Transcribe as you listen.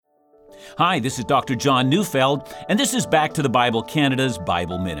Hi, this is Dr. John Neufeld, and this is Back to the Bible Canada's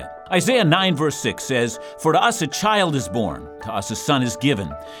Bible Minute. Isaiah 9 verse 6 says, "For to us a child is born, to us a son is given,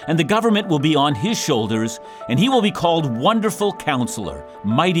 and the government will be on his shoulders, and he will be called Wonderful Counselor,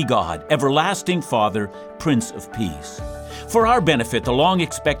 Mighty God, Everlasting Father, Prince of Peace." For our benefit, the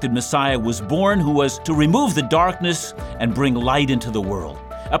long-expected Messiah was born who was to remove the darkness and bring light into the world.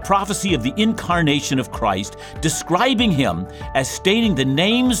 A prophecy of the incarnation of Christ, describing him as stating the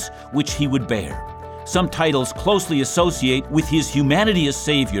names which he would bear. Some titles closely associate with his humanity as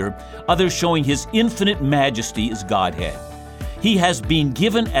Savior, others showing his infinite majesty as Godhead. He has been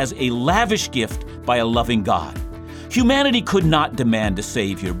given as a lavish gift by a loving God. Humanity could not demand a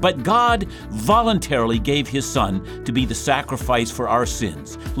Savior, but God voluntarily gave His Son to be the sacrifice for our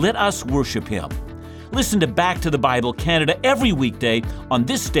sins. Let us worship Him. Listen to Back to the Bible Canada every weekday on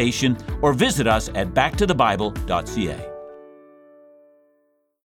this station or visit us at backtothebible.ca.